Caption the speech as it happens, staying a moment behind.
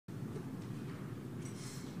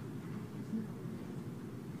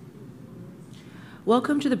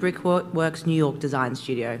Welcome to the Brickworks New York Design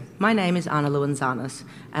Studio. My name is Anna Luanzanis,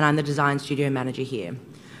 and I'm the Design Studio Manager here.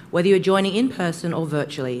 Whether you're joining in person or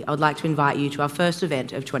virtually, I would like to invite you to our first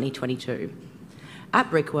event of 2022.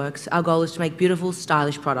 At Brickworks, our goal is to make beautiful,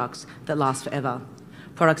 stylish products that last forever.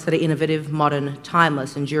 Products that are innovative, modern,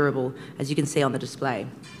 timeless, and durable, as you can see on the display.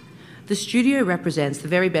 The studio represents the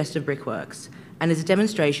very best of Brickworks and is a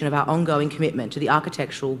demonstration of our ongoing commitment to the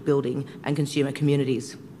architectural, building, and consumer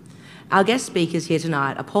communities. Our guest speakers here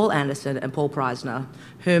tonight are Paul Andersen and Paul Preissner,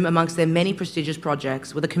 whom, amongst their many prestigious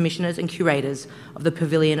projects, were the commissioners and curators of the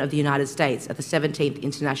Pavilion of the United States at the 17th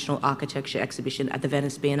International Architecture Exhibition at the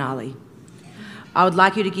Venice Biennale. I would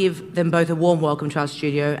like you to give them both a warm welcome to our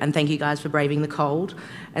studio and thank you guys for braving the cold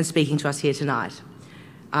and speaking to us here tonight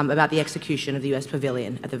about the execution of the US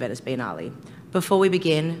Pavilion at the Venice Biennale. Before we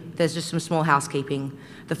begin, there's just some small housekeeping.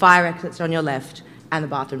 The fire exits are on your left and the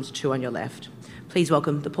bathrooms too on your left. Please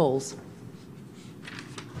welcome the Pauls.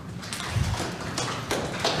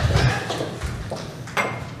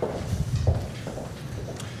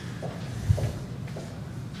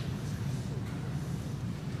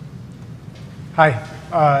 Hi,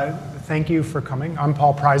 thank you for coming. I'm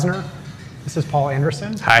Paul Preissner. This is Paul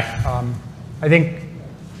Andersen. Hi. I think,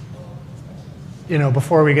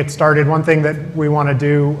 before we get started, one thing that we want to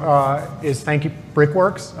do is thank you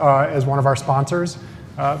Brickworks as one of our sponsors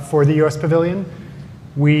for the US Pavilion.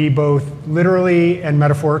 We both literally and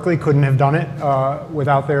metaphorically couldn't have done it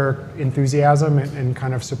without their enthusiasm and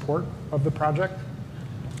kind of support of the project.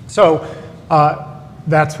 So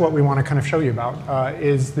that's what we want to kind of show you about,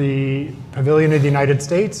 is the Pavilion of the United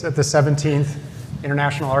States at the 17th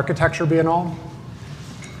International Architecture Biennale.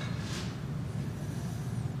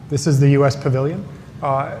 This is the US Pavilion.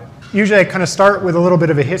 Usually I kind of start with a little bit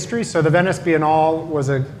of a history. So the Venice Biennale was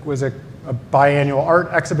a biannual art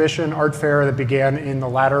exhibition, art fair that began in the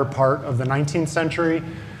latter part of the 19th century.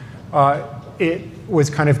 It was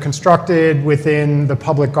kind of constructed within the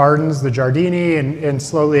public gardens, the Giardini, and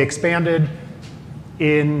slowly expanded.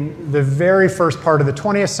 In the very first part of the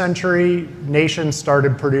 20th century, nations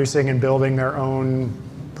started producing and building their own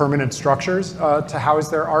permanent structures to house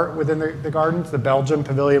their art within the gardens. The Belgian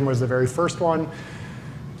Pavilion was the very first one.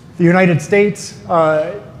 The United States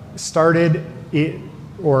started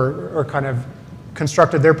or kind of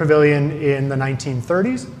constructed their pavilion in the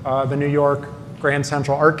 1930s. The New York Grand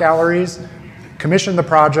Central Art Galleries commissioned the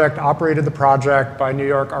project, operated the project by New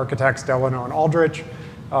York architects Delano and Aldrich.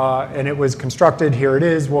 And it was constructed, here it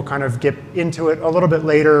is. We'll kind of get into it a little bit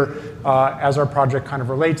later as our project kind of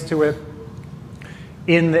relates to it.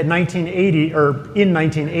 In 1980,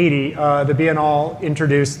 the Biennale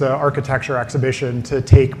introduced the architecture exhibition to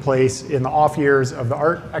take place in the off years of the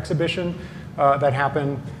art exhibition that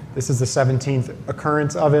happened. This is the 17th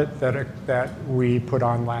occurrence of it that we put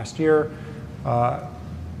on last year.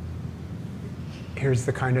 Here's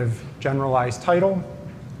the kind of generalized title.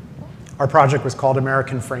 Our project was called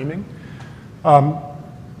American Framing.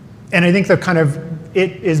 And I think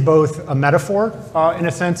it is both a metaphor in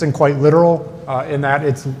a sense and quite literal in that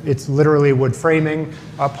it's literally wood framing.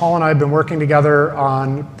 Paul and I have been working together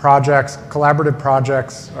on projects, collaborative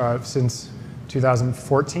projects since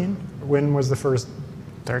 2014. When was the first?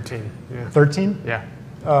 13. Yeah. 13? Yeah.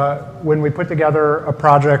 When we put together a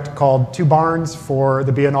project called Two Barns for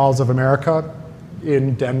the Biennales of America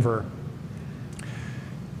in Denver.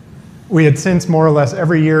 We had since more or less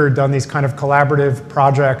every year done these kind of collaborative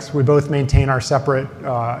projects. We both maintain our separate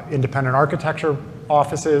independent architecture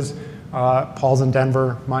offices. Paul's in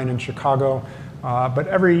Denver, mine in Chicago. But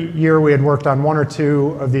every year we had worked on one or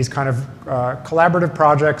two of these kind of collaborative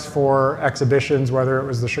projects for exhibitions, whether it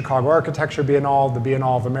was the Chicago Architecture Biennale, the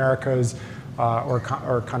Biennale of Americas, or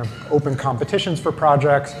kind of open competitions for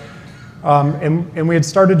projects. And we had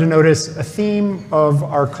started to notice a theme of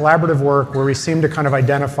our collaborative work where we seemed to kind of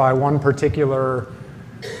identify one particular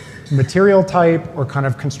material type or kind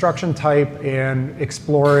of construction type and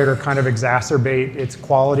explore it or kind of exacerbate its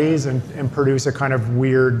qualities and produce a kind of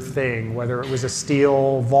weird thing, whether it was a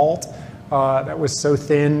steel vault that was so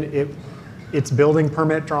thin its building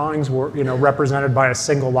permit drawings were represented by a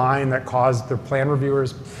single line that caused the plan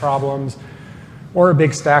reviewers problems, or a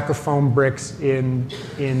big stack of foam bricks in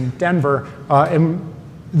Denver. And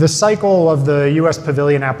the cycle of the US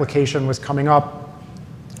Pavilion application was coming up,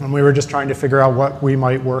 and we were just trying to figure out what we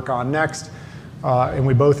might work on next. And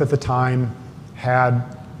we both at the time had,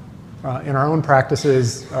 in our own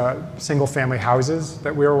practices, single-family houses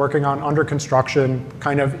that we were working on under construction,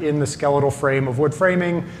 kind of in the skeletal frame of wood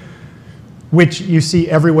framing, which you see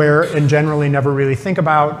everywhere and generally never really think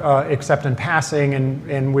about except in passing.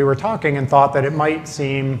 And we were talking and thought that it might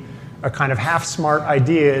seem a kind of half-smart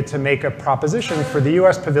idea to make a proposition for the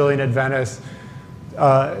US Pavilion at Venice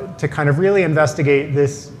to kind of really investigate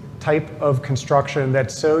this type of construction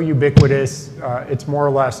that's so ubiquitous, it's more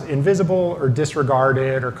or less invisible or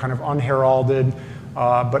disregarded or kind of unheralded,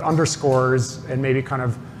 but underscores and maybe kind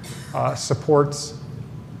of supports,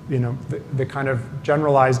 you know, the kind of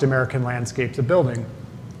generalized American landscapes of building.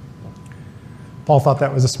 Paul thought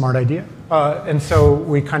that was a smart idea. And so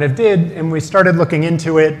we kind of did, and we started looking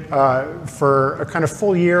into it for a kind of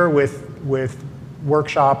full year with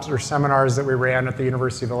workshops or seminars that we ran at the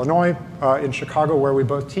University of Illinois in Chicago, where we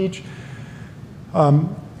both teach.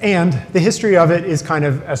 And the history of it is kind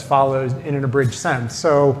of as follows in an abridged sense.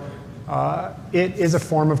 So it is a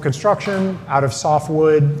form of construction out of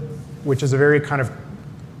softwood, which is a very kind of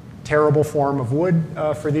terrible form of wood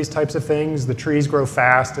for these types of things. The trees grow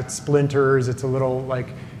fast, it splinters, it's a little like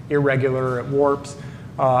irregular, it warps.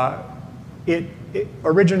 It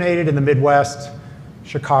originated in the Midwest,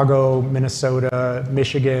 Chicago, Minnesota,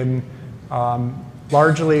 Michigan,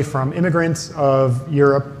 largely from immigrants of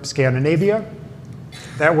Europe, Scandinavia,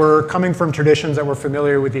 that were coming from traditions that were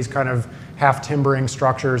familiar with these kind of half-timbering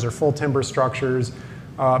structures or full timber structures.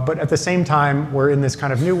 But at the same time, we're in this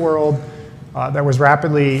kind of new world that was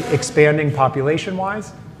rapidly expanding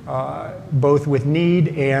population-wise, both with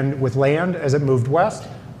need and with land as it moved west,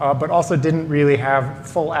 but also didn't really have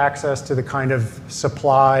full access to the kind of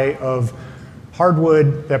supply of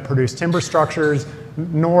hardwood that produced timber structures,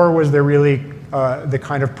 nor was there really the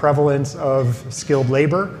kind of prevalence of skilled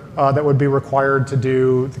labor that would be required to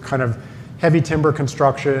do the kind of heavy timber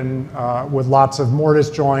construction with lots of mortise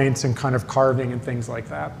joints and kind of carving and things like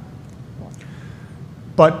that.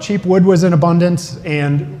 But cheap wood was in abundance,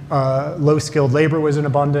 and low-skilled labor was in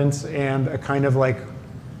abundance, and a kind of like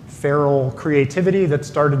feral creativity that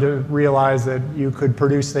started to realize that you could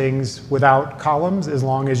produce things without columns as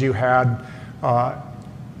long as you had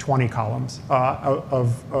 20 columns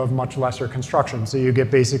of much lesser construction. So you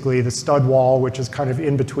get basically the stud wall, which is kind of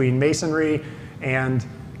in between masonry and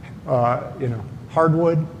you know,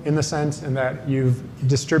 hardwood in the sense in that you've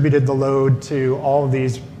distributed the load to all of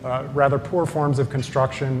these rather poor forms of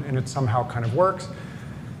construction, and it somehow kind of works.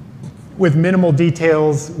 With minimal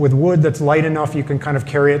details, with wood that's light enough, you can kind of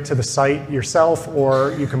carry it to the site yourself,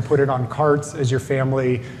 or you can put it on carts as your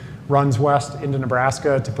family runs west into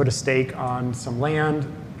Nebraska to put a stake on some land,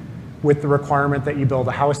 with the requirement that you build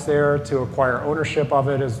a house there to acquire ownership of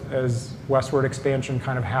it as westward expansion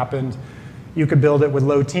kind of happened. You could build it with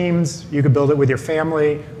low teams. You could build it with your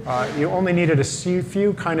family. You only needed a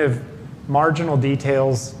few kind of marginal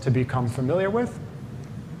details to become familiar with.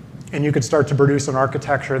 And you could start to produce an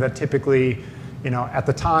architecture that typically, you know, at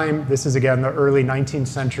the time, this is again the early 19th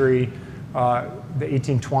century, the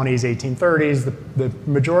 1820s, 1830s, the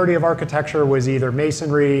majority of architecture was either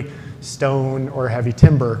masonry, stone, or heavy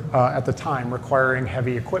timber at the time, requiring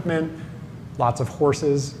heavy equipment, lots of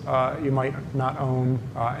horses you might not own,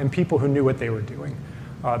 and people who knew what they were doing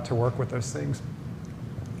to work with those things.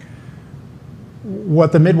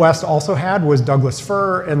 What the Midwest also had was Douglas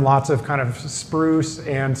fir and lots of kind of spruce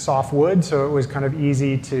and softwood, so it was kind of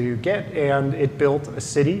easy to get, and it built a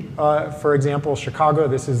city. For example, Chicago,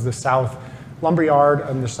 this is the South Lumberyard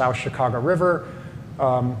on the South Chicago River.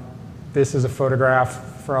 This is a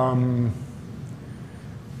photograph from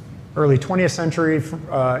early 20th century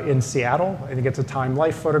in Seattle. I think it's a Time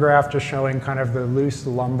Life photograph just showing kind of the loose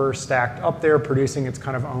lumber stacked up there, producing its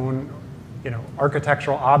kind of own, you know,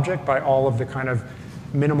 architectural object by all of the kind of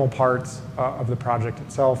minimal parts of the project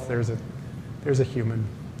itself. There's a human.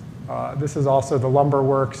 This is also the lumber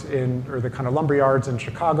works or the kind of lumber yards in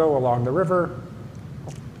Chicago along the river.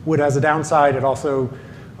 Wood has a downside. It also,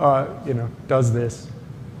 you know, does this.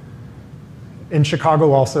 In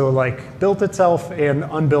Chicago also like built itself and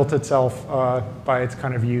unbuilt itself by its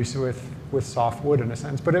kind of use with soft wood in a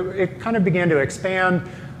sense. But it kind of began to expand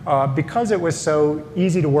because it was so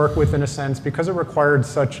easy to work with in a sense, because it required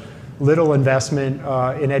such little investment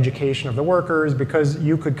in education of the workers, because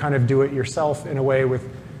you could kind of do it yourself in a way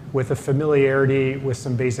with a familiarity with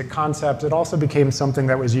some basic concepts. It also became something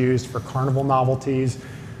that was used for carnival novelties.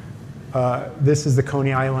 This is the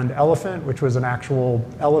Coney Island elephant, which was an actual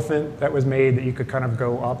elephant that was made that you could kind of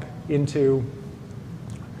go up into.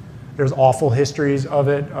 There's awful histories of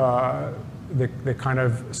it, the kind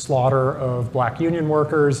of slaughter of black union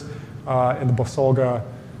workers in the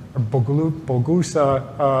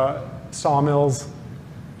Bogusa sawmills.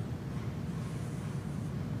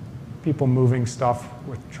 People moving stuff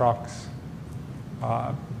with trucks.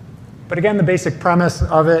 But again, the basic premise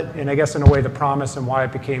of it, and I guess in a way the promise and why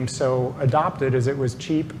it became so adopted, is it was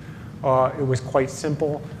cheap, it was quite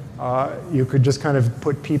simple, You could just kind of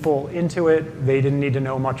put people into it. They didn't need to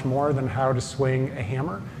know much more than how to swing a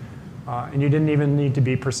hammer. And you didn't even need to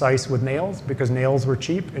be precise with nails because nails were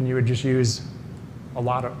cheap and you would just use a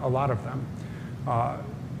lot of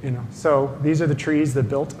them. So these are the trees that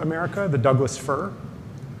built America, the Douglas fir.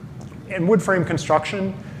 And wood frame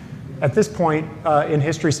construction, at this point in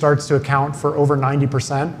history, starts to account for over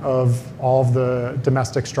 90% of all of the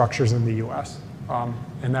domestic structures in the US.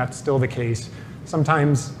 And that's still the case.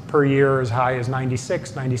 Sometimes per year as high as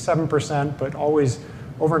 96, 97%, but always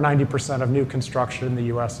over 90% of new construction in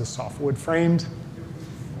the US is softwood framed.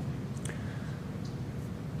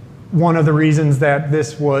 One of the reasons that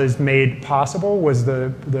this was made possible was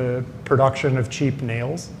the production of cheap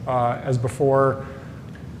nails. As before,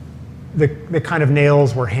 the kind of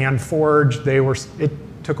nails were hand forged. It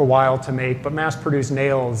took a while to make, but mass-produced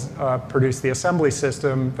nails produced the assembly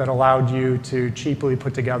system that allowed you to cheaply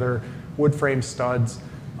put together wood frame studs.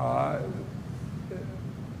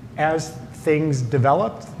 As things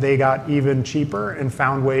developed, they got even cheaper and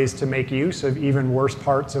found ways to make use of even worse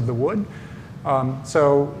parts of the wood.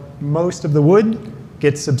 So most of the wood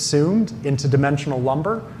gets subsumed into dimensional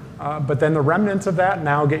lumber, but then the remnants of that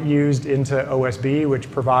now get used into OSB,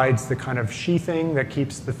 which provides the kind of sheathing that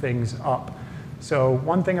keeps the things up. So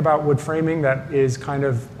one thing about wood framing that is kind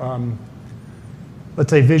of,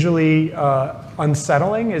 let's say, visually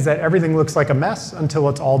unsettling is that everything looks like a mess until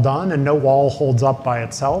it's all done, and no wall holds up by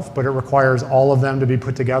itself, but it requires all of them to be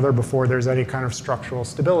put together before there's any kind of structural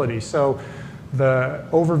stability. So the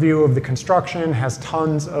overview of the construction has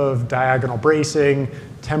tons of diagonal bracing,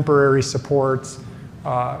 temporary supports.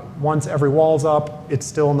 Once every wall's up, it's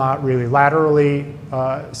still not really laterally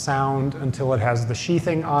sound until it has the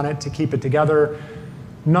sheathing on it to keep it together.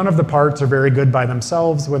 None of the parts are very good by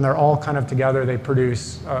themselves. When they're all kind of together, they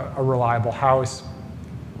produce a reliable house.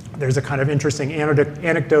 There's a kind of interesting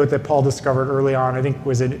anecdote that Paul discovered early on, I think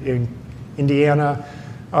was in Indiana.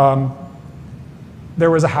 There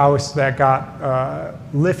was a house that got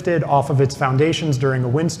lifted off of its foundations during a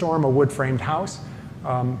windstorm, a wood-framed house,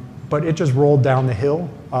 but it just rolled down the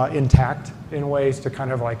hill intact in ways to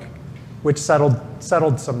kind of like, which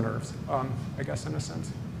settled some nerves, I guess, in a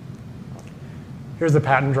sense. Here's the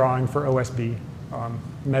pattern drawing for OSB,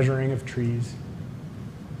 measuring of trees.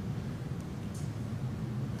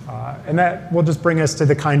 And that will just bring us to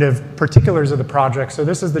the kind of particulars of the project. So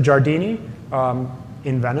this is the Giardini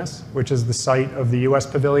in Venice, which is the site of the US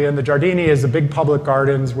Pavilion. The Giardini is the big public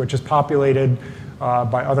gardens, which is populated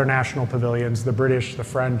by other national pavilions, the British, the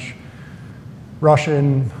French,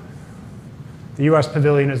 Russian. The US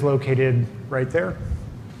Pavilion is located right there.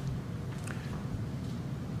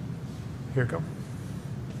 Here we go.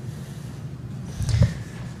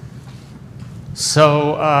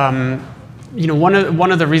 So,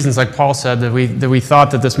 one of the reasons, like Paul said, that we thought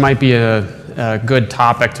that this might be a good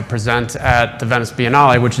topic to present at the Venice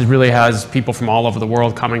Biennale, which really has people from all over the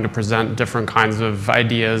world coming to present different kinds of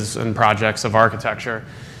ideas and projects of architecture,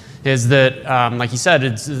 is that, like he said,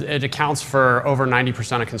 it accounts for over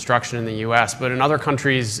 90% of construction in the US, but in other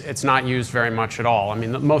countries, it's not used very much at all. I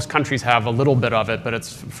mean, most countries have a little bit of it, but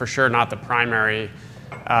it's for sure not the primary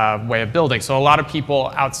way of building. So a lot of people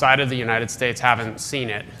outside of the United States haven't seen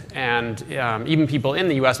it. And even people in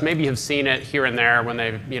the US maybe have seen it here and there when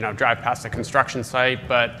they drive past a construction site,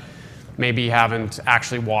 but maybe haven't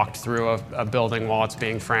actually walked through a building while it's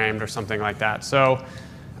being framed or something like that. So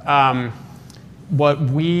what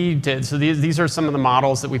we did, so these are some of the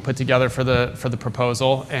models that we put together for the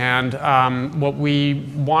proposal. And what we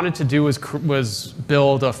wanted to do was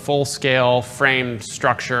build a full-scale framed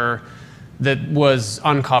structure that was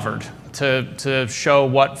uncovered to show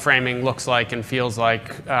what framing looks like and feels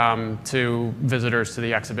like to visitors to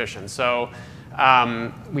the exhibition. So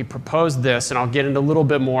we proposed this, and I'll get into a little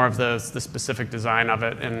bit more of the specific design of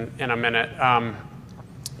it in a minute.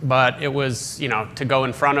 But it was, to go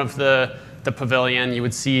in front of the pavilion, you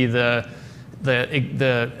would see the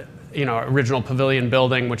original pavilion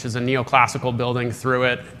building, which is a neoclassical building, through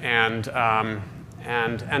it,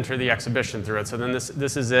 and enter the exhibition through it. So then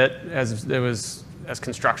this is it as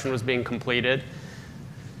construction was being completed.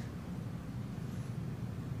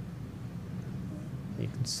 You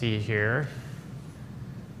can see here.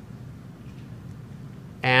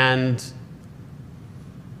 And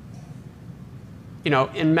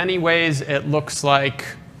in many ways it looks like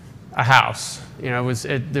a house. We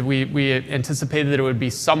anticipated that it would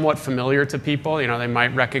be somewhat familiar to people. They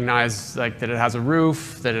might recognize that it has a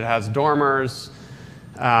roof, that it has dormers,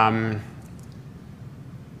 that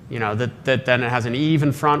then it has an eave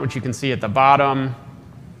in front, which you can see at the bottom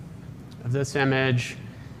of this image.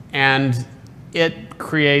 And it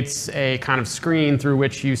creates a kind of screen through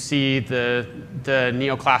which you see the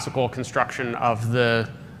neoclassical construction of the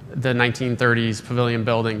 1930s pavilion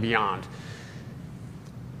building beyond.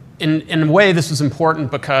 In a way, this was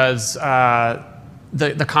important because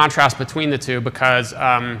the contrast between the two, because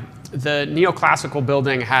the neoclassical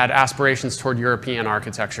building had aspirations toward European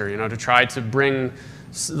architecture, to try to bring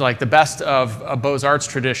like the best of a Beaux-Arts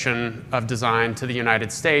tradition of design to the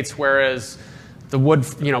United States, whereas the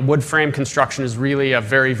wood frame construction is really a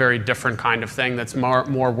very, very different kind of thing that's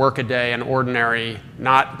more workaday and ordinary,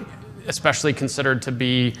 not especially considered to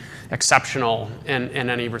be exceptional in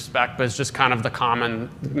any respect, but it's just kind of the common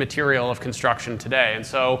material of construction today. And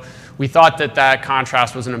so we thought that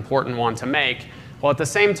contrast was an important one to make. While at the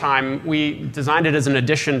same time, we designed it as an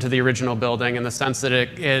addition to the original building in the sense that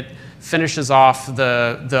it finishes off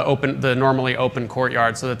the normally open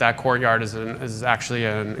courtyard, so that courtyard is actually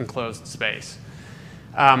an enclosed space.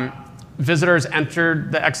 Visitors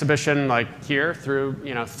entered the exhibition like here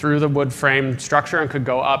through the wood frame structure and could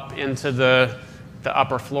go up into the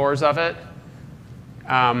upper floors of it.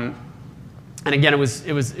 And again, it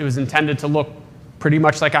was intended to look pretty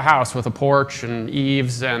much like a house with a porch and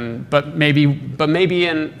eaves, but maybe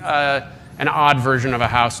in an odd version of a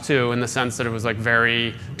house too, in the sense that it was like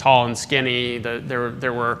very tall and skinny.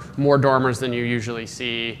 There were more dormers than you usually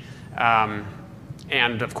see,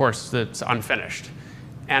 and of course it's unfinished.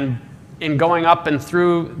 And in going up and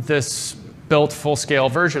through this built full-scale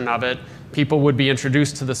version of it, people would be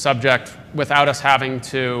introduced to the subject without us having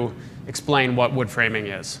to explain what wood framing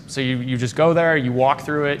is. So you just go there, you walk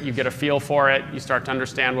through it, you get a feel for it, you start to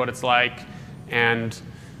understand what it's like, and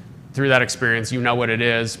through that experience, you know what it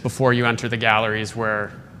is before you enter the galleries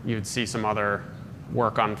where you'd see some other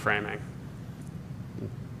work on framing.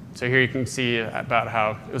 So here you can see about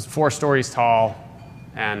how it was 4 stories tall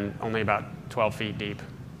and only about 12 feet deep.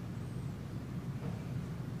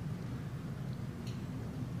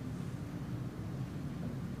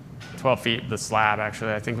 12 feet, the slab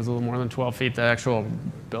actually, I think was a little more than 12 feet. The actual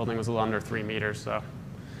building was a little under 3 meters. So,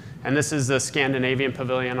 and this is the Scandinavian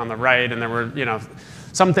pavilion on the right, and there were,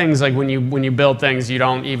 some things like when you build things, you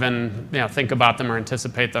don't even think about them or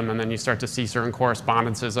anticipate them, and then you start to see certain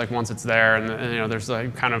correspondences like once it's there, and there's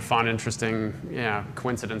like kind of fun, interesting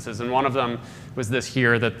coincidences. And one of them was this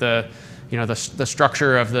here, that the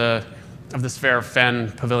structure of the Sverre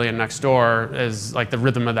Fenn pavilion next door is like the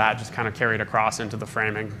rhythm of that just kind of carried across into the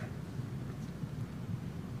framing.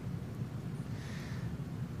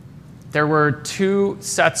 There were 2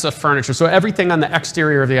 sets of furniture. So everything on the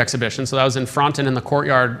exterior of the exhibition, so that was in front and in the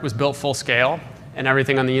courtyard, was built full scale, and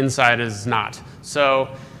everything on the inside is not.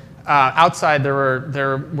 So outside there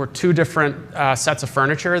were 2 different sets of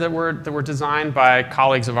furniture that were designed by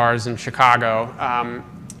colleagues of ours in Chicago.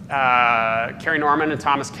 Carrie Norman and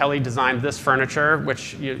Thomas Kelly designed this furniture,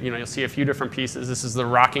 which you'll see a few different pieces. This is the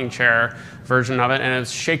rocking chair version of it, and it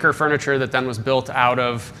was shaker furniture that then was built out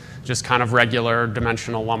of just kind of regular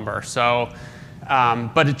dimensional lumber. So,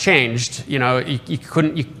 but it changed.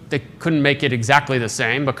 They couldn't make it exactly the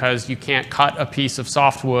same because you can't cut a piece of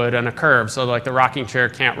softwood and a curve. So like the rocking chair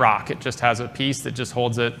can't rock. It just has a piece that just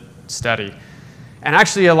holds it steady. And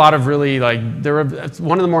actually, a lot of really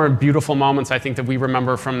one of the more beautiful moments I think that we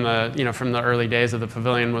remember from the early days of the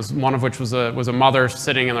pavilion was one of which was a mother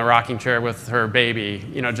sitting in the rocking chair with her baby,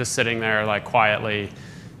 just sitting there like quietly,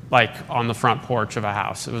 like on the front porch of a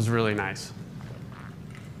house. It was really nice.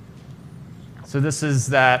 So this is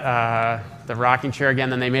the rocking chair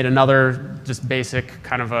again. Then they made another just basic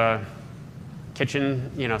kind of a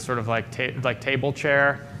kitchen, sort of like table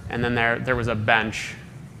chair, and then there was a bench.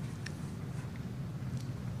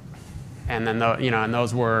 And then and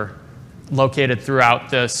those were located throughout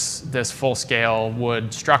this full-scale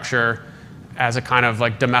wood structure as a kind of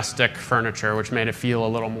like domestic furniture, which made it feel a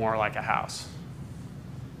little more like a house.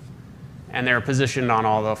 And they were positioned on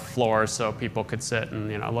all the floors so people could sit and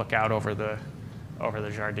look out over the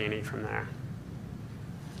Giardini from there.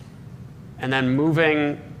 And then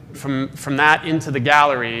moving from that into the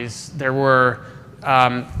galleries, there were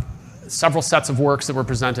several sets of works that were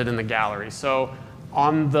presented in the gallery. So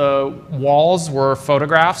on the walls were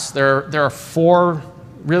photographs. There are 4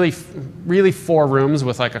 really 4 rooms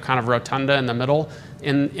with like a kind of rotunda in the middle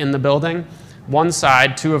in the building. One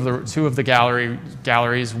side, two of the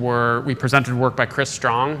galleries we presented work by Chris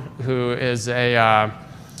Strong, who is a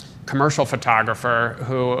commercial photographer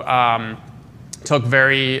who took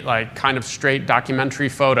very like kind of straight documentary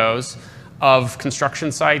photos of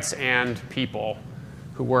construction sites and people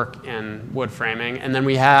who work in wood framing. And then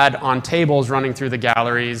we had on tables running through the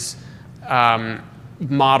galleries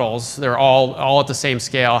models. They're all at the same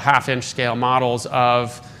scale, half-inch scale models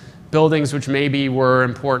of buildings which maybe were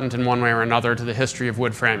important in one way or another to the history of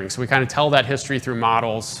wood framing. So we kind of tell that history through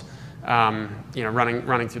models,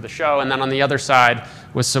 running through the show. And then on the other side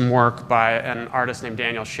was some work by an artist named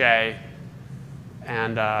Daniel Shea.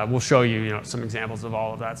 And we'll show you, some examples of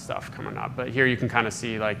all of that stuff coming up. But here you can kind of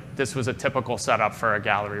see, like, this was a typical setup for a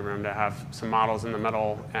gallery room, to have some models in the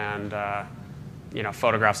middle and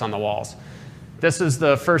photographs on the walls. This is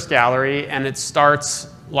the first gallery, and it starts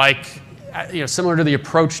like, similar to the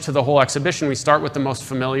approach to the whole exhibition. We start with the most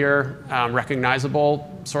familiar, recognizable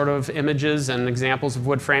sort of images and examples of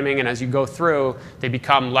wood framing, and as you go through, they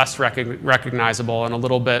become less recognizable and a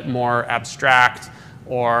little bit more abstract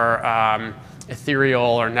or ethereal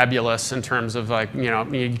or nebulous in terms of, like,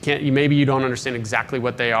 maybe you don't understand exactly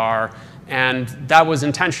what they are. And that was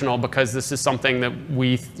intentional, because this is something that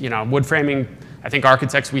wood framing, I think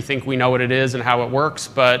architects, we think we know what it is and how it works,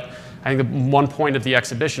 but I think one point of the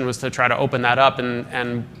exhibition was to try to open that up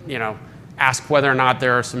and ask whether or not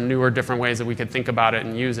there are some newer, different ways that we could think about it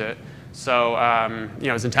and use it. So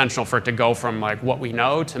it was intentional for it to go from, like, what we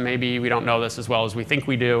know to maybe we don't know this as well as we think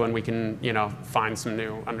we do, and we can find some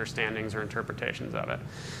new understandings or interpretations of it.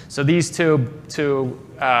 So these two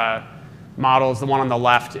models, the one on the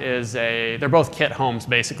left is they're both kit homes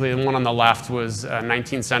basically. The one on the left was a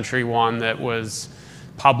 19th century one that was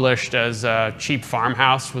published as a cheap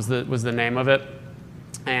farmhouse was the name of it,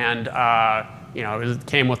 and it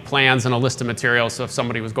came with plans and a list of materials, so if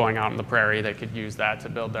somebody was going out on the prairie, they could use that to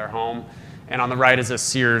build their home. And on the right is a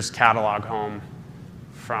Sears catalog home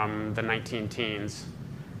from the 19-teens.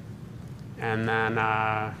 And then,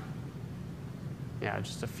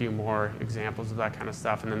 just a few more examples of that kind of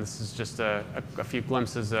stuff. And then this is just a few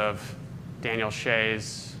glimpses of Daniel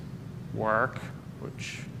Shea's work,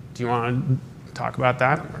 which, do you want to talk about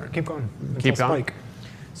that? Keep going. Keep going.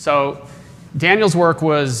 So Daniel's work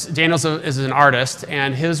is an artist,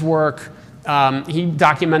 and his work, he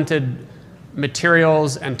documented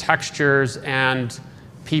materials and textures and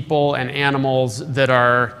people and animals that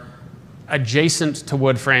are adjacent to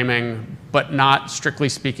wood framing, but not strictly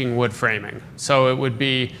speaking wood framing. So it would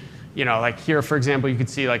be, like here, for example, you could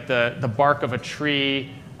see like the bark of a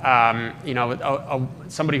tree,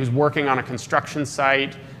 somebody who's working on a construction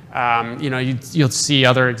site. You'll see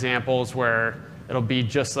other examples where it'll be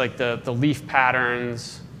just like the leaf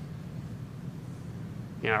patterns,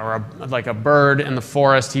 or like a bird in the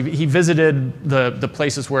forest. He visited the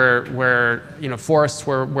places where forests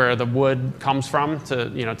where the wood comes from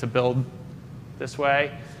to build this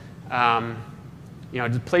way.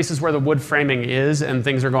 The places where the wood framing is and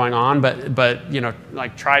things are going on, but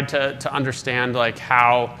like tried to understand like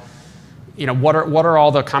how, what are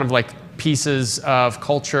all the kind of like pieces of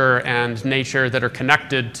culture and nature that are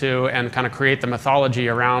connected to and kind of create the mythology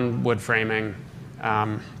around wood framing.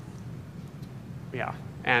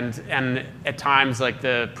 And at times, like,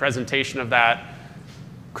 the presentation of that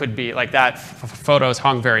could be like that photo is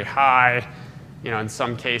hung very high. In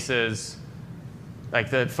some cases,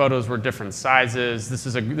 like, the photos were different sizes. This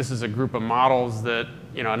is a group of models that,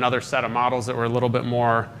 another set of models that were a little bit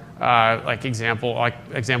more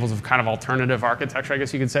examples of kind of alternative architecture, I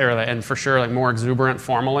guess you could say, and for sure like more exuberant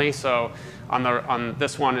formally. So on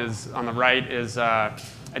this one is on the right is a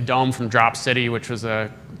dome from Drop City, which was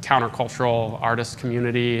a countercultural artist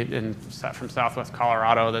community from Southwest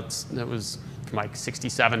Colorado that was from like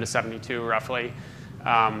 67 to 72 roughly.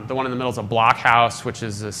 The one in the middle is a blockhouse, which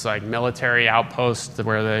is this like military outpost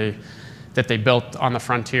that they built on the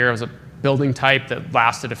frontier. It was a building type that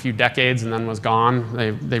lasted a few decades and then was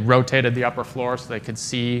gone. They rotated the upper floor so they could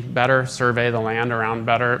see better, survey the land around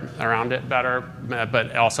it better, but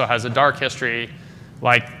it also has a dark history,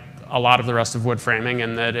 like a lot of the rest of wood framing,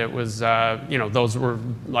 in that it was, those were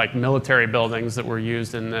like military buildings that were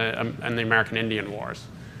used in the American Indian Wars.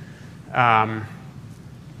 And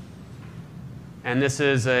this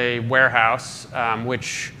is a warehouse,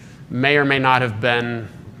 which may or may not have been,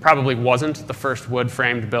 probably wasn't the first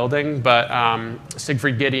wood-framed building, but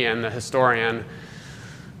Siegfried Gideon, the historian,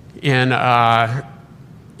 was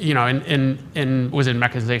in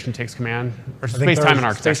Mechanization Takes Command, or Space, Time, and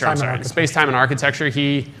Architecture. Space, Time, and Architecture.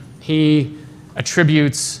 He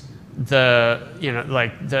attributes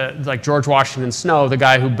like George Washington Snow, the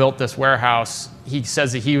guy who built this warehouse. He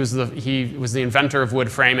says that he was the inventor of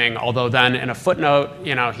wood framing. Although then in a footnote,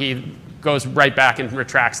 he goes right back and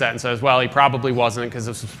retracts that and says, well, he probably wasn't, because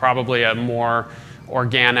this was probably a more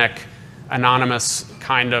organic, anonymous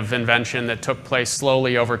kind of invention that took place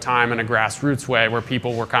slowly over time in a grassroots way, where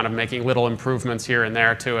people were kind of making little improvements here and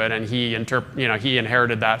there to it, and he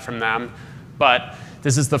inherited that from them. But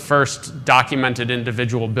this is the first documented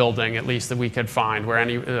individual building, at least that we could find, where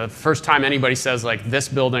the first time anybody says like this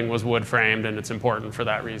building was wood framed and it's important for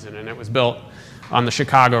that reason. And it was built on the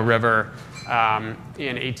Chicago River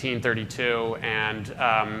in 1832.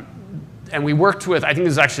 And we worked with, I think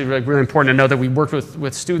this is actually really important to know that we worked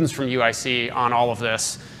with students from UIC on all of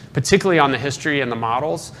this, particularly on the history and the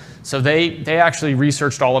models. So they actually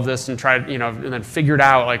researched all of this and tried, and then figured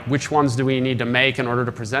out like which ones do we need to make in order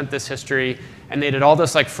to present this history. And they did all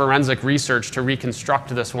this like forensic research to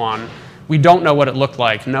reconstruct this one. We don't know what it looked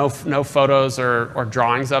like. No photos or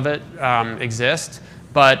drawings of it exist.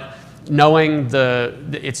 But knowing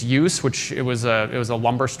its use, which it was a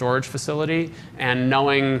lumber storage facility, and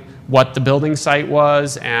knowing what the building site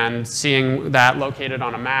was, and seeing that located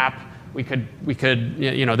on a map, we could,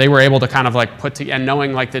 they were able to kind of like and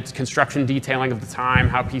knowing like the construction detailing of the time,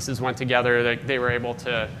 how pieces went together, they were able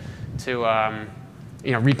to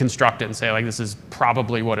reconstruct it and say like this is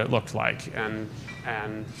probably what it looked like,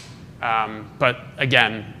 but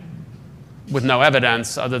again, with no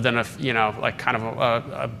evidence other than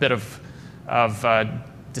a bit of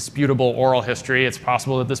disputable oral history, it's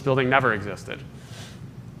possible that this building never existed.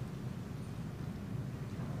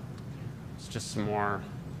 It's just some more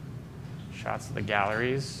shots of the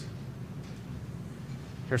galleries.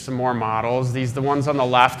 Here's some more models. The ones on the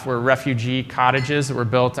left were refugee cottages that were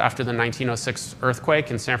built after the 1906 earthquake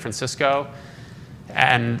in San Francisco.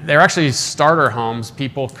 And they're actually starter homes.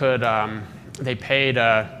 People could, they paid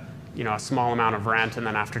a small amount of rent, and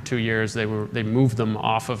then after 2 years, they moved them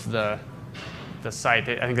off of the site.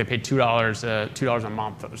 I think they paid $2 a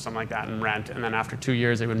month or something like that in rent, and then after 2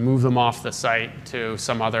 years, they would move them off the site to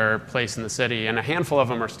some other place in the city, and a handful of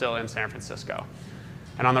them are still in San Francisco.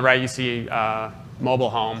 And on the right, you see mobile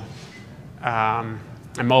home, and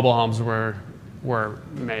mobile homes were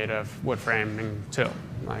made of wood framing too.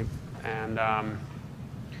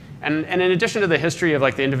 And in addition to the history of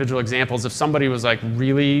like the individual examples, if somebody was like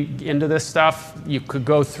really into this stuff, you could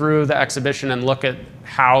go through the exhibition and look at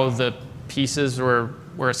how the pieces were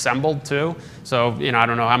assembled too. So I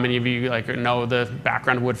don't know how many of you like know the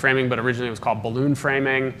background of wood framing, but originally it was called balloon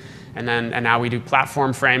framing, and now we do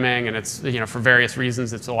platform framing, and it's for various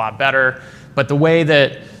reasons it's a lot better. But the way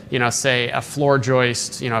that say a floor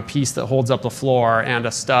joist, a piece that holds up the floor, and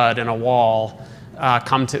a stud and a wall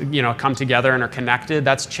come together and are connected,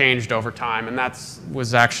 that's changed over time, and that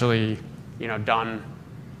was actually done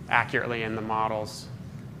accurately in the models.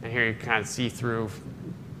 And here you can kind of see through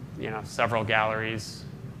several galleries.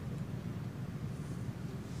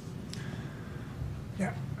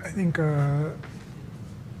 Yeah, I think no.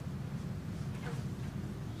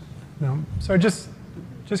 So just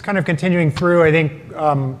kind of continuing through, I think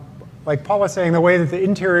like Paul was saying, the way that the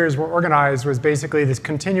interiors were organized was basically this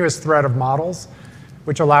continuous thread of models,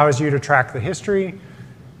 which allows you to track the history.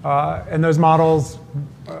 And those models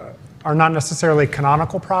are not necessarily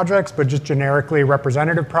canonical projects, but just generically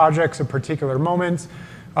representative projects of particular moments.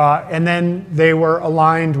 And then they were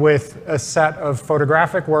aligned with a set of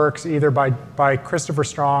photographic works, either by Christopher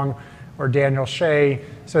Strong or Daniel Shea,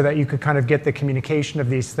 so that you could kind of get the communication of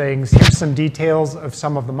these things. Here's some details of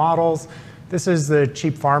some of the models. This is the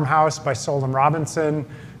Cheap Farmhouse by Solon Robinson.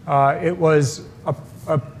 It was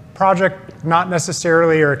a project not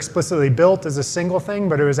necessarily or explicitly built as a single thing,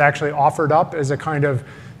 but it was actually offered up as a kind of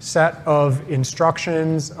set of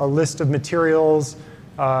instructions, a list of materials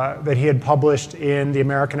that he had published in the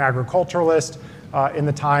American Agriculturalist in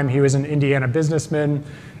the time he was an Indiana businessman.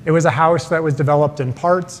 It was a house that was developed in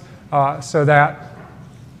parts so that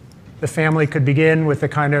the family could begin with a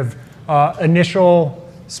kind of initial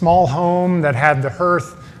small home that had the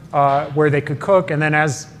hearth where they could cook, and then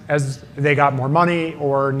as they got more money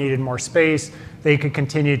or needed more space, they could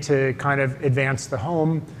continue to kind of advance the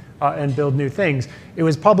home and build new things. It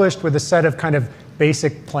was published with a set of kind of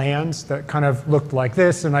basic plans that kind of looked like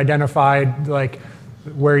this and identified like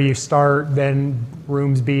where you start, then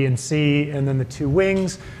rooms B and C, and then the two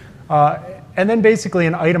wings, and then basically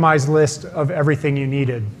an itemized list of everything you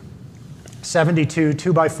needed. 72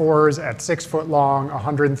 2x4s at 6 foot long,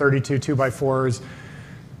 132 2x4s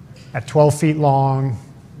at 12 feet long,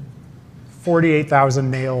 48,000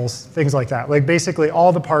 nails, things like that. Like basically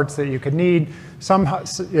all the parts that you could need, somewhat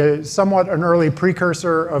an early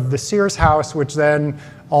precursor of the Sears house, which then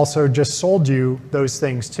also just sold you those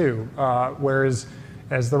things too. Whereas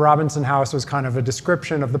as the Robinson house was kind of a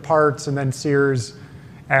description of the parts, and then Sears,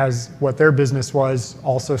 as what their business was,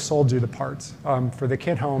 also sold you the parts for the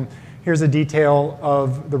kit home. Here's a detail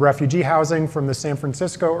of the refugee housing from the San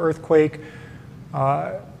Francisco earthquake.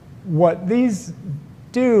 What these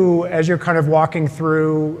do as you're kind of walking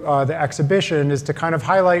through the exhibition is to kind of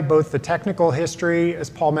highlight both the technical history, as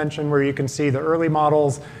Paul mentioned, where you can see the early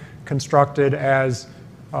models constructed as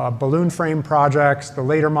balloon frame projects, the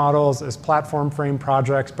later models as platform frame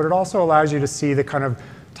projects, but it also allows you to see the kind of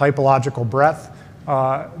typological breadth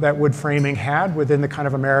that wood framing had within the kind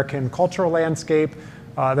of American cultural landscape,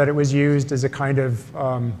 that it was used as a kind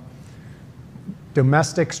of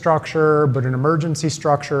domestic structure, but an emergency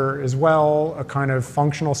structure as well, a kind of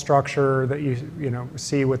functional structure that you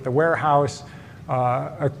see with the warehouse,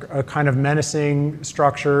 a kind of menacing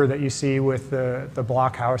structure that you see with the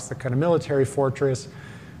blockhouse, the kind of military fortress,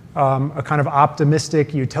 a kind of optimistic,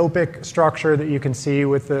 utopic structure that you can see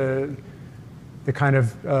with the kind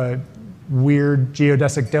of weird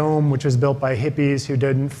geodesic dome, which was built by hippies who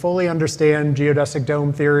didn't fully understand geodesic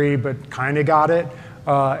dome theory, but kind of got it.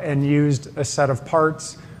 And used a set of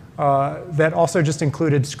parts that also just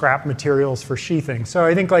included scrap materials for sheathing. So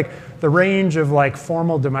I think like the range of like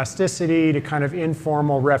formal domesticity to kind of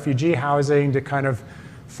informal refugee housing to kind of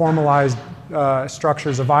formalized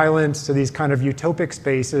structures of violence to these kind of utopic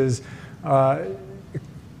spaces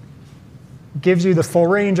gives you the full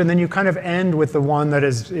range, and then you kind of end with the one that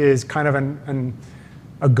is kind of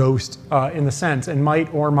a ghost in the sense, and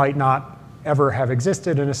might or might not ever have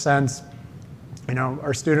existed in a sense.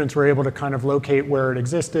 Our students were able to kind of locate where it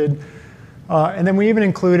existed. And then we even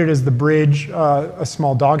included as the bridge a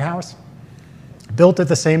small doghouse, built at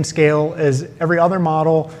the same scale as every other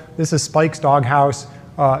model. This is Spike's doghouse.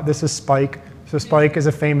 This is Spike. So Spike is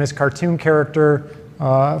a famous cartoon character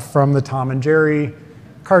from the Tom and Jerry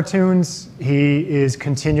cartoons. He is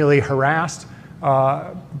continually harassed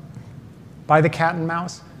by the cat and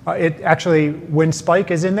mouse. It actually, when Spike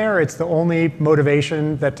is in there, it's the only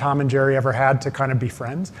motivation that Tom and Jerry ever had to kind of be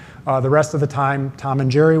friends. The rest of the time, Tom and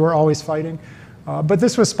Jerry were always fighting. But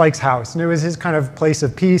this was Spike's house, and it was his kind of place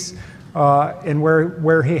of peace and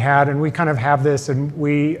where he had, and we kind of have this, and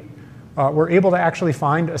we were able to actually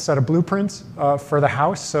find a set of blueprints for the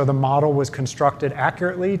house, so the model was constructed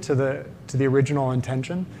accurately to the original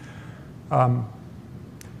intention.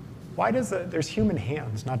 Why there's human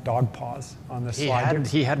hands, not dog paws on this slide?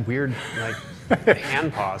 He had weird, like,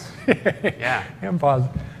 hand paws. Yeah. Hand paws.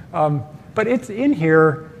 But it's in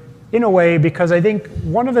here in a way because I think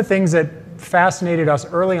one of the things that fascinated us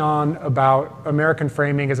early on about American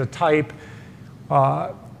framing as a type,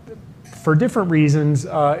 for different reasons,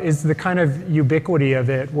 is the kind of ubiquity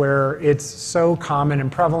of it, where it's so common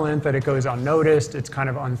and prevalent that it goes unnoticed, it's kind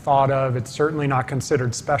of unthought of, it's certainly not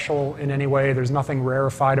considered special in any way, there's nothing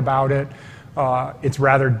rarefied about it, it's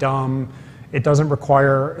rather dumb, it doesn't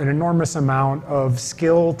require an enormous amount of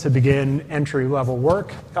skill to begin entry-level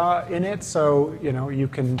work in it, so you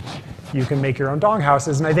can make your own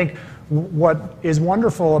doghouses. And I think what is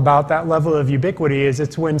wonderful about that level of ubiquity is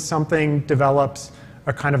it's when something develops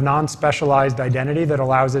a kind of non-specialized identity that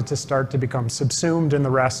allows it to start to become subsumed in the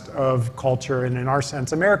rest of culture, and in our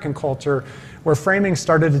sense, American culture, where framing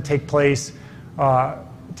started to take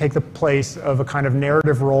the place of a kind of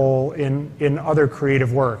narrative role in other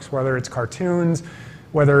creative works, whether it's cartoons,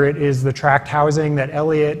 whether it is the tract housing that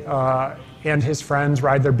Elliot and his friends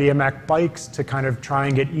ride their BMX bikes to kind of try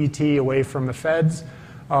and get ET away from the feds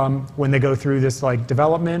when they go through this like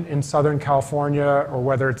development in Southern California, or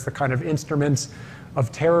whether it's the kind of instruments of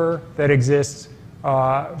terror that exists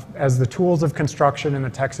as the tools of construction in the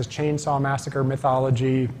Texas Chainsaw Massacre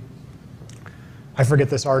mythology. I forget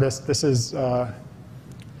this artist. This is.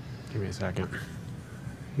 Give me a second.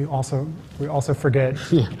 We also forget.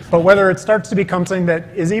 But whether it starts to become something that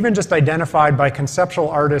is even just identified by conceptual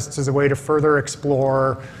artists as a way to further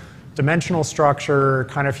explore dimensional structure,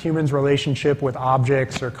 kind of humans' relationship with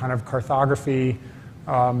objects, or kind of cartography.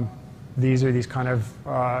 These are these kind of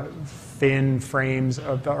thin frames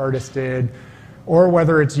of the artist did, or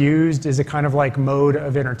whether it's used as a kind of like mode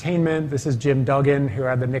of entertainment. This is Jim Duggan, who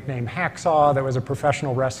had the nickname Hacksaw, that was a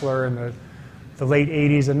professional wrestler in the late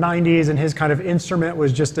 80s and 90s, and his kind of instrument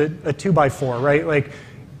was just a 2x4, right? Like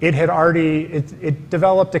it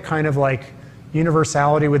developed a kind of like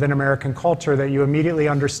universality within American culture that you immediately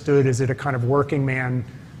understood as it a kind of working man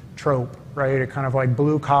trope, right? A kind of like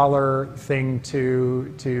blue collar thing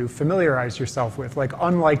to familiarize yourself with. Like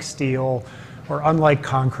unlike steel or unlike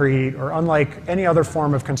concrete or unlike any other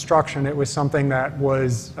form of construction, it was something that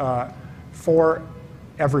was for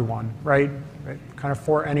everyone, right? Kind of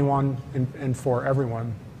for anyone and for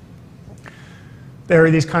everyone. There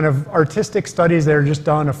are these kind of artistic studies that are just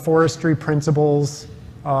done of forestry principles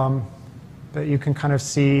that you can kind of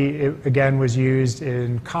see. It, again, was used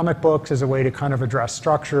in comic books as a way to kind of address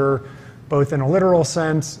structure. both in a literal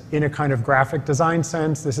sense, in a kind of graphic design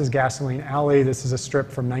sense. This is Gasoline Alley. This is a strip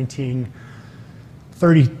from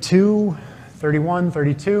 1932, 31,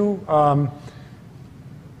 32. And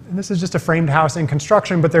this is just a framed house in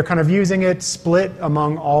construction, but they're kind of using it split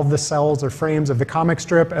among all of the cells or frames of the comic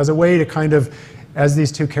strip as a way to kind of, as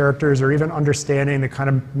these two characters are even understanding the kind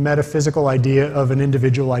of metaphysical idea of an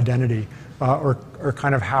individual identity, or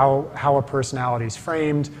kind of how a personality is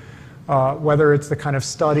framed, whether it's the kind of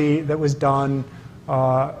study that was done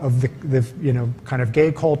of the kind of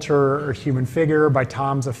gay culture or human figure by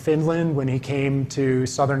Toms of Finland when he came to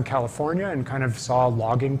Southern California and kind of saw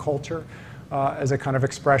logging culture as a kind of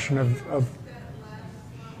expression of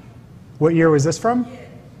what year was this from?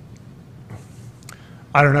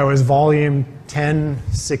 I don't know, it was volume 10,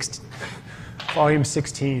 16, volume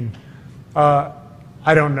 16.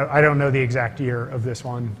 I don't know the exact year of this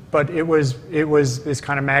one, but it was this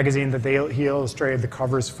kind of magazine that he illustrated the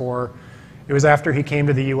covers for. It was after he came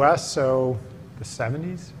to the US, so the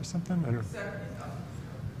 70s or something? I don't know. 70s.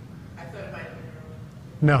 I thought it might have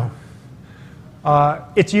been early. No.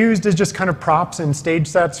 It's used as just kind of props and stage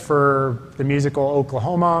sets for the musical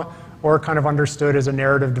Oklahoma, or kind of understood as a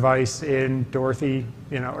narrative device in Dorothy,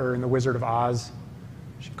 or in The Wizard of Oz.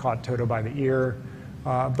 She caught Toto by the ear.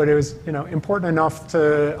 But it was, important enough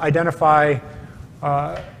to identify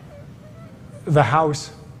the house,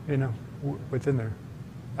 within there.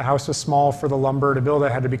 The house was small for the lumber to build.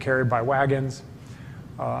 It had to be carried by wagons.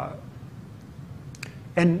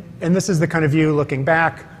 And this is the kind of view looking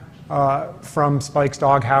back from Spike's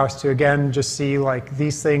doghouse to, again, just see like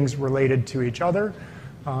these things related to each other.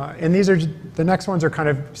 And these are, the next ones are kind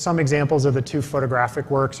of some examples of the two photographic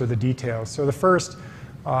works or the details. So the first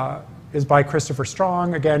is by Christopher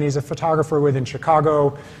Strong. Again, he's a photographer within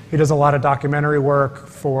Chicago. He does a lot of documentary work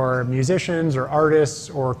for musicians or artists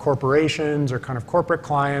or corporations or kind of corporate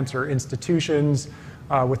clients or institutions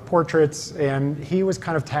with portraits. And he was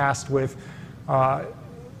kind of tasked with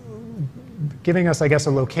giving us, I guess,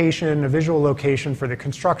 a location, a visual location for the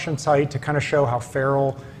construction site to kind of show how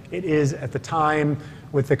feral it is at the time,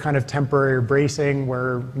 with the kind of temporary bracing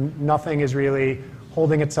where nothing is really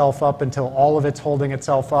holding itself up until all of it's holding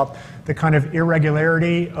itself up. The kind of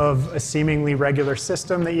irregularity of a seemingly regular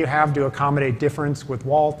system that you have to accommodate difference with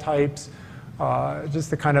wall types. Just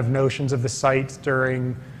the kind of notions of the sites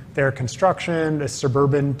during their construction, a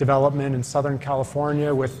suburban development in Southern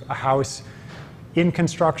California with a house in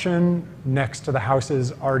construction next to the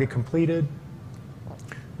houses already completed.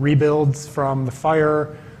 Rebuilds from the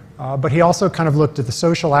fire. But he also kind of looked at the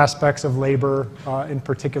social aspects of labor in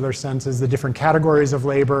particular senses, the different categories of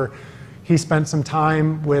labor. He spent some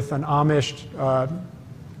time with an Amish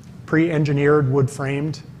pre-engineered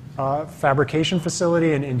wood-framed fabrication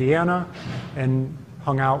facility in Indiana and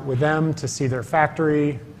hung out with them to see their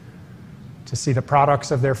factory, to see the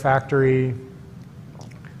products of their factory.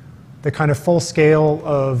 The kind of full scale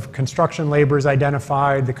of construction labor is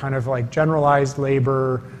identified, the kind of like generalized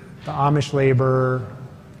labor, the Amish labor,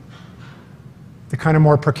 the kind of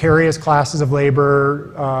more precarious classes of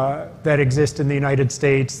labor that exist in the United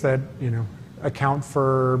States that account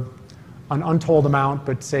for an untold amount,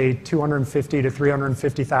 but say 250 to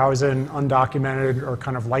 350,000 undocumented or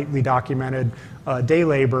kind of lightly documented day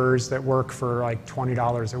laborers that work for like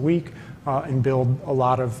 $20 a week and build a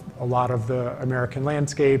lot of the American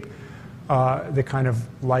landscape. The kind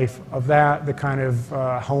of life of that, the kind of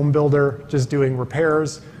home builder just doing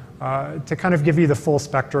repairs. To kind of give you the full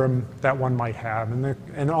spectrum that one might have,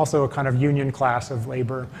 and also a kind of union class of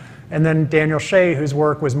labor. And then Daniel Shea, whose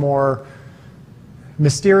work was more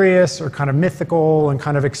mysterious or kind of mythical and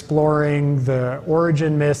kind of exploring the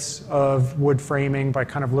origin myths of wood framing by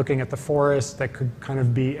kind of looking at the forest that could kind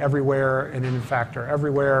of be everywhere and in fact are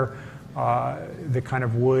everywhere, the kind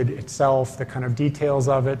of wood itself, the kind of details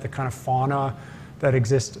of it, the kind of fauna that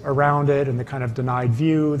exist around it, and the kind of denied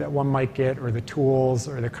view that one might get, or the tools,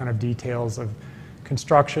 or the kind of details of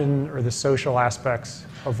construction, or the social aspects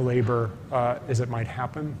of labor as it might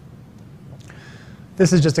happen.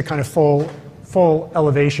 This is just a kind of full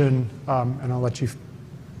elevation, and I'll let you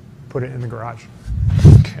put it in the garage.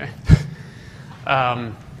 Okay.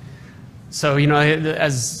 So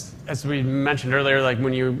as we mentioned earlier, like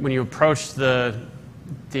when you approach the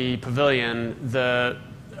pavilion, the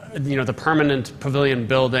permanent pavilion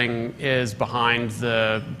building is behind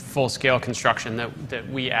the full-scale construction that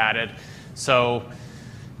we added. So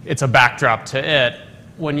it's a backdrop to it.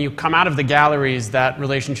 When you come out of the galleries, that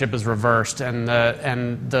relationship is reversed, and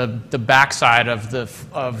the backside of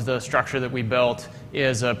the structure that we built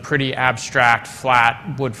is a pretty abstract,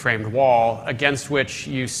 flat, wood-framed wall against which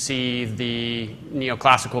you see the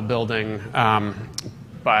neoclassical building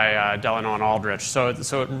by Delano and Aldrich. So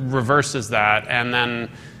it reverses that, and then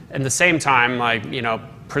at the same time, like, you know,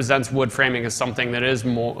 presents wood framing as something that is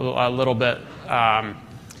a little bit,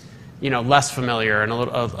 you know, less familiar and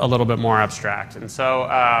a little bit more abstract. And so,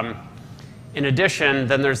 in addition,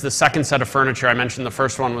 then there's the second set of furniture. I mentioned the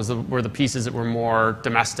first one were the pieces that were more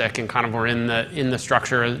domestic and kind of were in the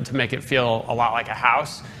structure to make it feel a lot like a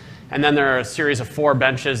house. And then there are a series of 4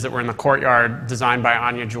 benches that were in the courtyard designed by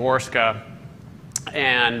Anya Jaworska,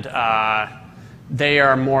 and they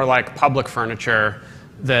are more like public furniture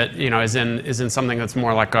that, you know, is in something that's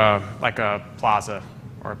more like a plaza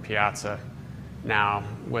or a piazza now,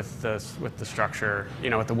 with the structure, you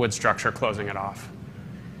know, with the wood structure closing it off.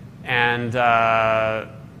 And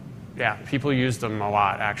yeah, people used them a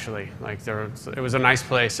lot, actually. Like, it was a nice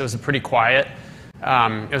place. It was pretty quiet.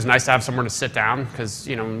 It was nice to have somewhere to sit down, because,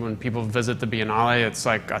 you know, when people visit the Biennale, it's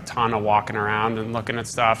like a ton of walking around and looking at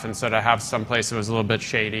stuff. And so to have some place that was a little bit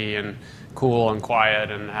shady and cool and quiet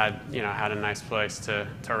and had a nice place to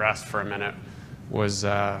rest for a minute was,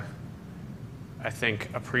 I think,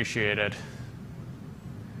 appreciated.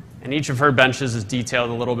 And each of her benches is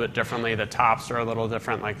detailed a little bit differently. The tops are a little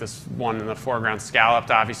different, like this one in the foreground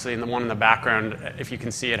scalloped, obviously, and the one in the background, if you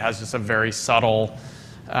can see, it has just a very subtle,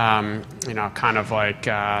 you know, kind of like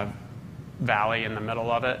valley in the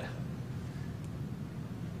middle of it.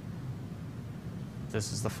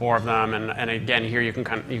 This is the 4 of them, and again, here you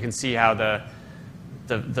can see how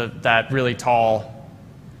that really tall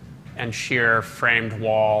and sheer framed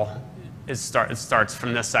wall it starts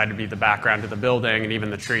from this side to be the background to the building, and even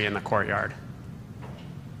the tree in the courtyard.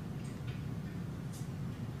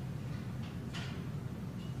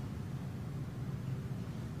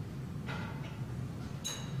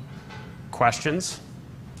 Questions?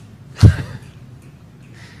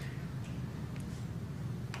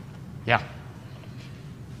 Yeah.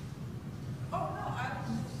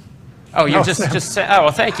 Oh, you just said, oh,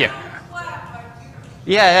 well, thank you.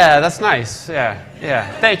 Yeah, that's nice.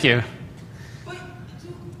 Yeah, thank you. But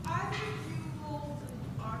do either of you hold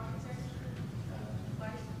an architecture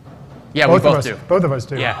license? Yeah, we both do. Both of us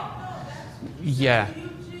do. Yeah. Yeah. Do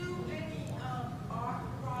you do any art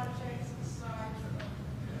projects aside from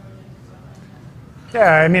design?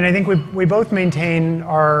 Yeah, I mean, I think we both maintain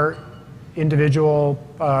our individual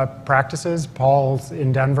practices. Paul's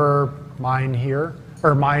in Denver, mine here,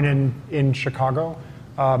 or mine in Chicago.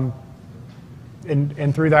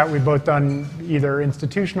 And through that, we've both done either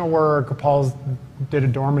institutional work. Paul's did a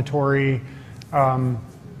dormitory.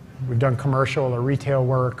 We've done commercial or retail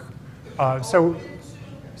work. So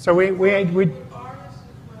we.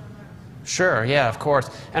 Sure, yeah, of course.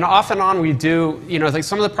 And off and on we do, you know, like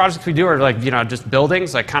some of the projects we do are like, you know, just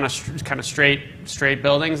buildings, like kind of straight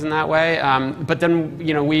buildings in that way. But then,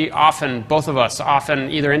 you know, we often, both of us, often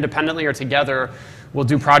either independently or together, we'll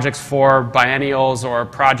do projects for biennials or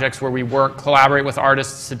projects where we collaborate with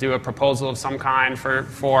artists to do a proposal of some kind for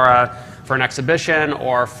an exhibition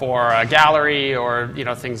or for a gallery or, you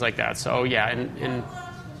know, things like that. So yeah, Have you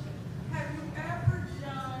ever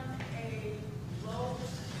done a low,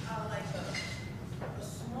 like a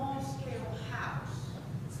small scale house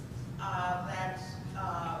that's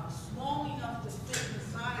small enough to fit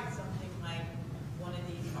inside something like one of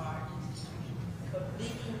these art institutions, but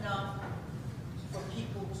big enough for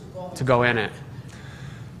people to go in it?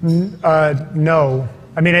 No.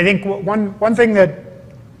 I mean, I think one thing that,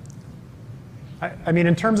 I mean,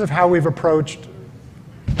 in terms of how we've approached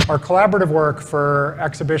our collaborative work for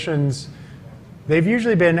exhibitions, they've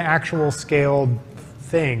usually been actual scaled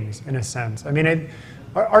things in a sense. I mean,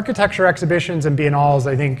 architecture exhibitions and biennales,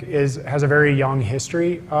 I think, has a very young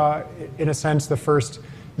history. In a sense, the first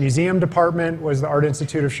museum department was the Art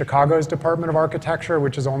Institute of Chicago's Department of Architecture,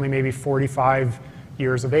 which is only maybe 45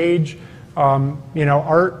 years of age. You know,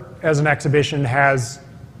 art as an exhibition has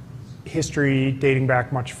history dating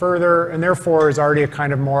back much further, and therefore is already a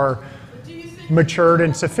kind of more matured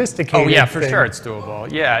and sophisticated. Oh yeah, for thing. sure it's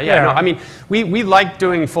doable. Yeah. No, I mean, we like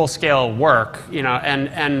doing full-scale work, you know,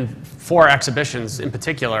 and for exhibitions in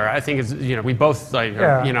particular. I think it's, you know, we both like,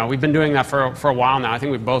 you know, we've been doing that for a while now. I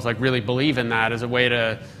think we both like really believe in that as a way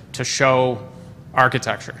to show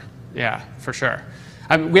architecture. Yeah, for sure.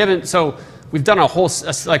 I mean, we've done a whole,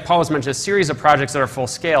 like Paul was mentioned, a series of projects that are full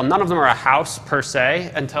scale. None of them are a house per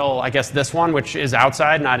se until I guess this one, which is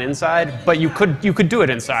outside, not inside. But you could do it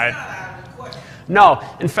inside. No,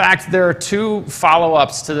 in fact, there are 2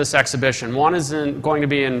 follow-ups to this exhibition. One is going to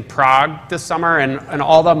be in Prague this summer, and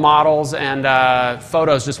all the models and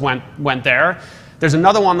photos just went there. There's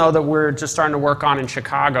another one though that we're just starting to work on in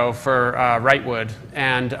Chicago for Wrightwood,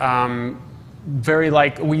 and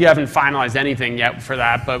we haven't finalized anything yet for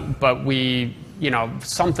that, but we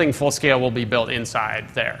something full scale will be built inside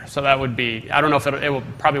there. So that would be, I don't know if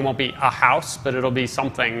probably won't be a house, but it'll be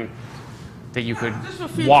something that you could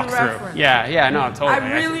walk through. Reference. Yeah, no, totally.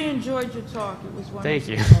 I really enjoyed your talk. It was wonderful. Thank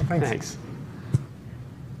you. Oh, thanks. Thanks.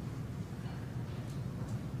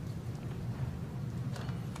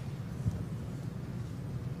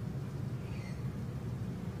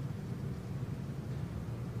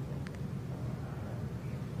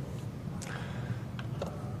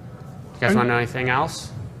 You guys want to know anything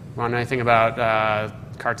else? Want to know anything about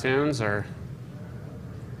cartoons or?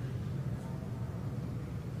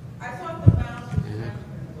 I thought the mouse was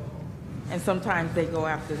and sometimes they go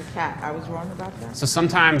after the cat. I was wrong about that? So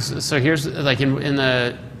sometimes, so here's like in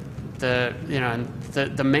the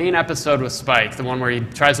main episode with Spike, the one where he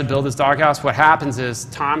tries to build his doghouse, what happens is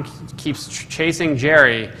Tom keeps chasing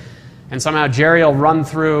Jerry, and somehow Jerry will run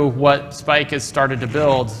through what Spike has started to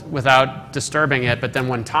build without disturbing it. But then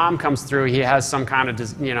when Tom comes through, he has some kind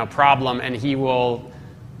of problem, and he will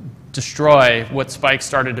destroy what Spike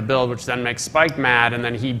started to build, which then makes Spike mad, and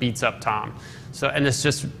then he beats up Tom. So, and this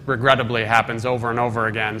just regrettably happens over and over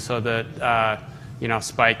again. So that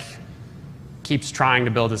Spike keeps trying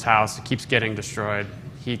to build his house, it keeps getting destroyed.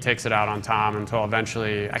 He takes it out on Tom until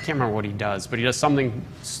eventually, I can't remember what he does, but he does something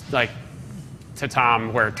like to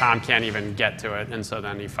Tom where Tom can't even get to it, and so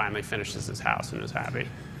then he finally finishes his house and is happy.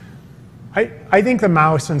 I think the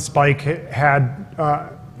mouse and Spike had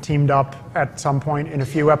teamed up at some point in a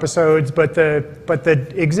few episodes, but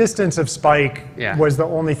the existence of Spike was the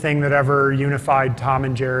only thing that ever unified Tom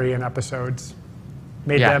and Jerry in episodes.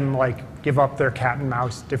 Made them like give up their cat and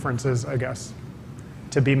mouse differences, I guess,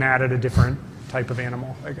 to be mad at a different type of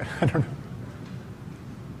animal. I don't know.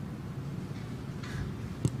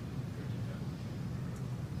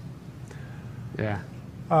 Yeah.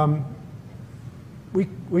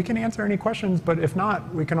 We can answer any questions, but if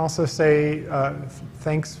not, we can also say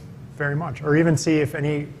thanks very much, or even see if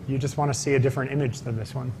you just want to see a different image than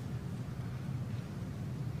this one.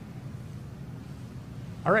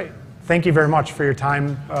 All right. Thank you very much for your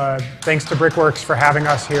time. Thanks to Brickworks for having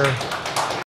us here.